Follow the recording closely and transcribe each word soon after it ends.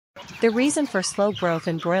The reason for slow growth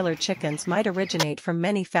in broiler chickens might originate from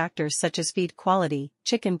many factors such as feed quality,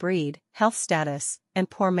 chicken breed, health status, and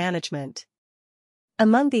poor management.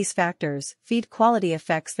 Among these factors, feed quality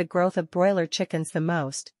affects the growth of broiler chickens the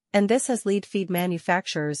most, and this has led feed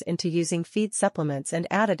manufacturers into using feed supplements and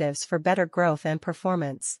additives for better growth and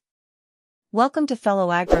performance. Welcome to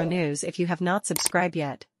Fellow Agro News. If you have not subscribed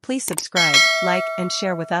yet, please subscribe, like, and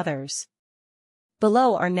share with others.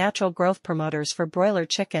 Below are natural growth promoters for broiler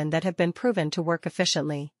chicken that have been proven to work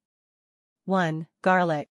efficiently. 1.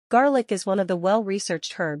 Garlic. Garlic is one of the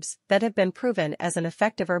well-researched herbs that have been proven as an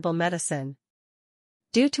effective herbal medicine.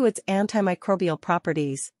 Due to its antimicrobial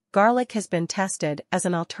properties, garlic has been tested as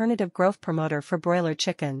an alternative growth promoter for broiler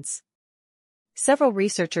chickens. Several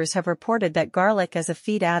researchers have reported that garlic as a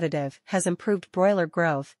feed additive has improved broiler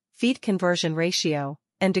growth, feed conversion ratio,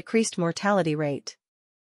 and decreased mortality rate.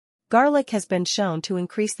 Garlic has been shown to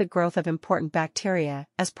increase the growth of important bacteria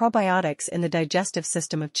as probiotics in the digestive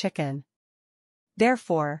system of chicken.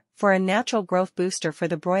 Therefore, for a natural growth booster for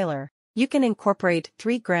the broiler, you can incorporate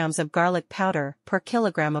 3 grams of garlic powder per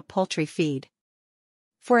kilogram of poultry feed.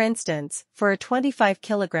 For instance, for a 25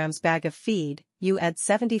 kilograms bag of feed, you add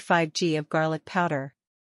 75 g of garlic powder.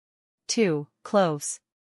 2. Cloves.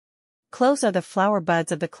 Cloves are the flower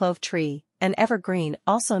buds of the clove tree, an evergreen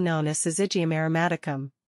also known as Syzygium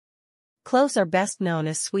aromaticum. Cloves are best known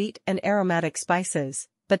as sweet and aromatic spices,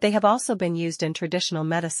 but they have also been used in traditional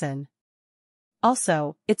medicine.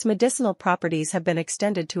 Also, its medicinal properties have been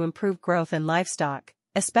extended to improve growth in livestock,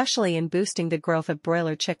 especially in boosting the growth of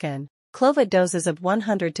broiler chicken. Clove at doses of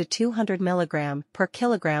 100 to 200 mg per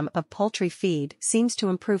kilogram of poultry feed seems to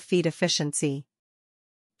improve feed efficiency.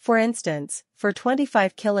 For instance, for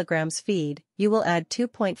 25 kilograms feed, you will add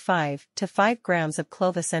 2.5 to 5 grams of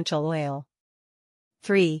clove essential oil.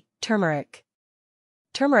 3. Turmeric.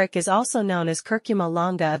 Turmeric is also known as Curcuma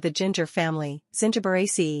longa of the ginger family,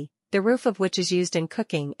 Zingiberaceae, the root of which is used in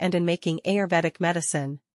cooking and in making Ayurvedic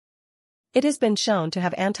medicine. It has been shown to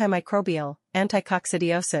have antimicrobial,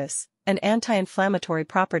 anticoccidiosis, and anti-inflammatory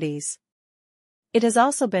properties. It has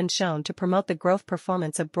also been shown to promote the growth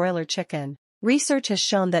performance of broiler chicken. Research has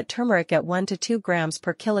shown that turmeric at 1 to 2 grams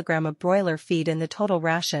per kilogram of broiler feed in the total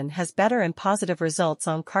ration has better and positive results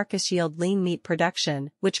on carcass yield lean meat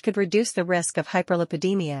production, which could reduce the risk of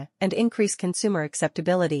hyperlipidemia and increase consumer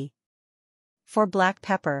acceptability. 4. Black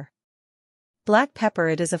pepper. Black pepper.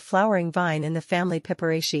 It is a flowering vine in the family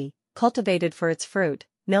Peppereaceae, cultivated for its fruit,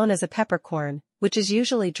 known as a peppercorn, which is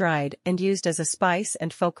usually dried and used as a spice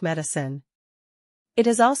and folk medicine. It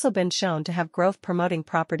has also been shown to have growth-promoting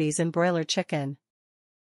properties in broiler chicken.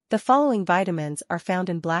 The following vitamins are found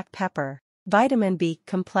in black pepper. Vitamin B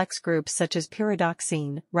complex groups such as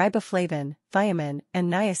pyridoxine, riboflavin, thiamine,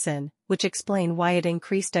 and niacin, which explain why it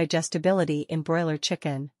increased digestibility in broiler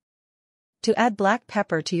chicken. To add black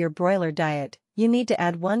pepper to your broiler diet, you need to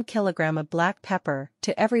add 1 kilogram of black pepper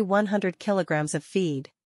to every 100 kilograms of feed.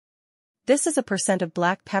 This is a percent of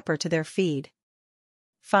black pepper to their feed.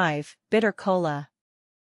 5. Bitter kola.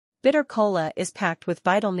 Bitter kola is packed with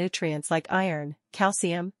vital nutrients like iron,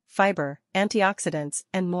 calcium, fiber, antioxidants,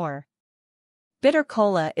 and more. Bitter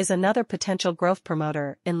kola is another potential growth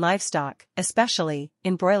promoter in livestock, especially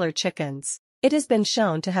in broiler chickens. It has been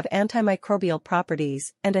shown to have antimicrobial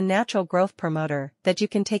properties and a natural growth promoter that you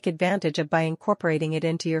can take advantage of by incorporating it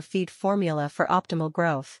into your feed formula for optimal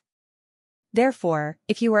growth. Therefore,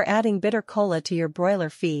 if you are adding bitter kola to your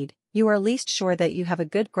broiler feed, you are least sure that you have a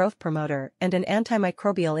good growth promoter and an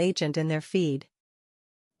antimicrobial agent in their feed.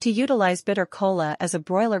 To utilize bitter kola as a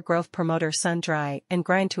broiler growth promoter, sun-dry and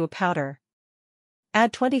grind to a powder.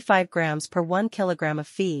 Add 25 grams per 1 kilogram of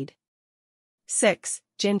feed. 6.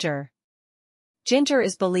 Ginger. Ginger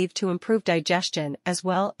is believed to improve digestion as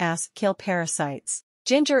well as kill parasites.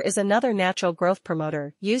 Ginger is another natural growth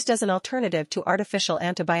promoter used as an alternative to artificial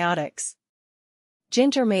antibiotics.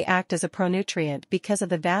 Ginger may act as a pronutrient because of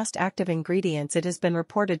the vast active ingredients it has been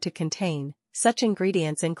reported to contain. Such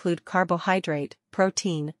ingredients include carbohydrate,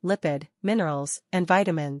 protein, lipid, minerals, and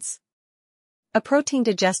vitamins. A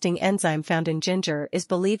protein-digesting enzyme found in ginger is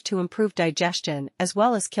believed to improve digestion as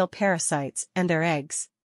well as kill parasites and their eggs.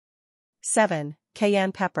 7.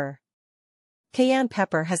 Cayenne pepper. Cayenne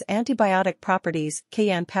pepper has antibiotic properties.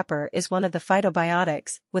 Cayenne pepper is one of the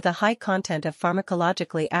phytobiotics with a high content of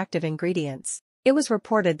pharmacologically active ingredients. It was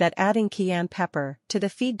reported that adding cayenne pepper to the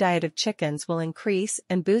feed diet of chickens will increase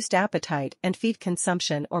and boost appetite and feed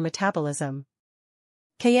consumption or metabolism.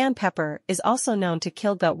 Cayenne pepper is also known to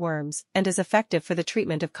kill gut worms and is effective for the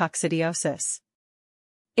treatment of coccidiosis.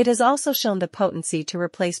 It has also shown the potency to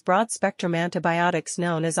replace broad-spectrum antibiotics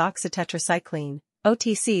known as oxytetracycline,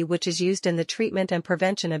 OTC, which is used in the treatment and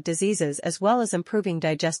prevention of diseases as well as improving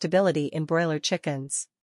digestibility in broiler chickens.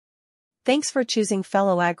 Thanks for choosing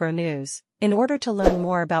Fellow Agro News. In order to learn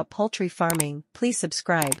more about poultry farming, please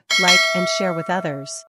subscribe, like, and share with others.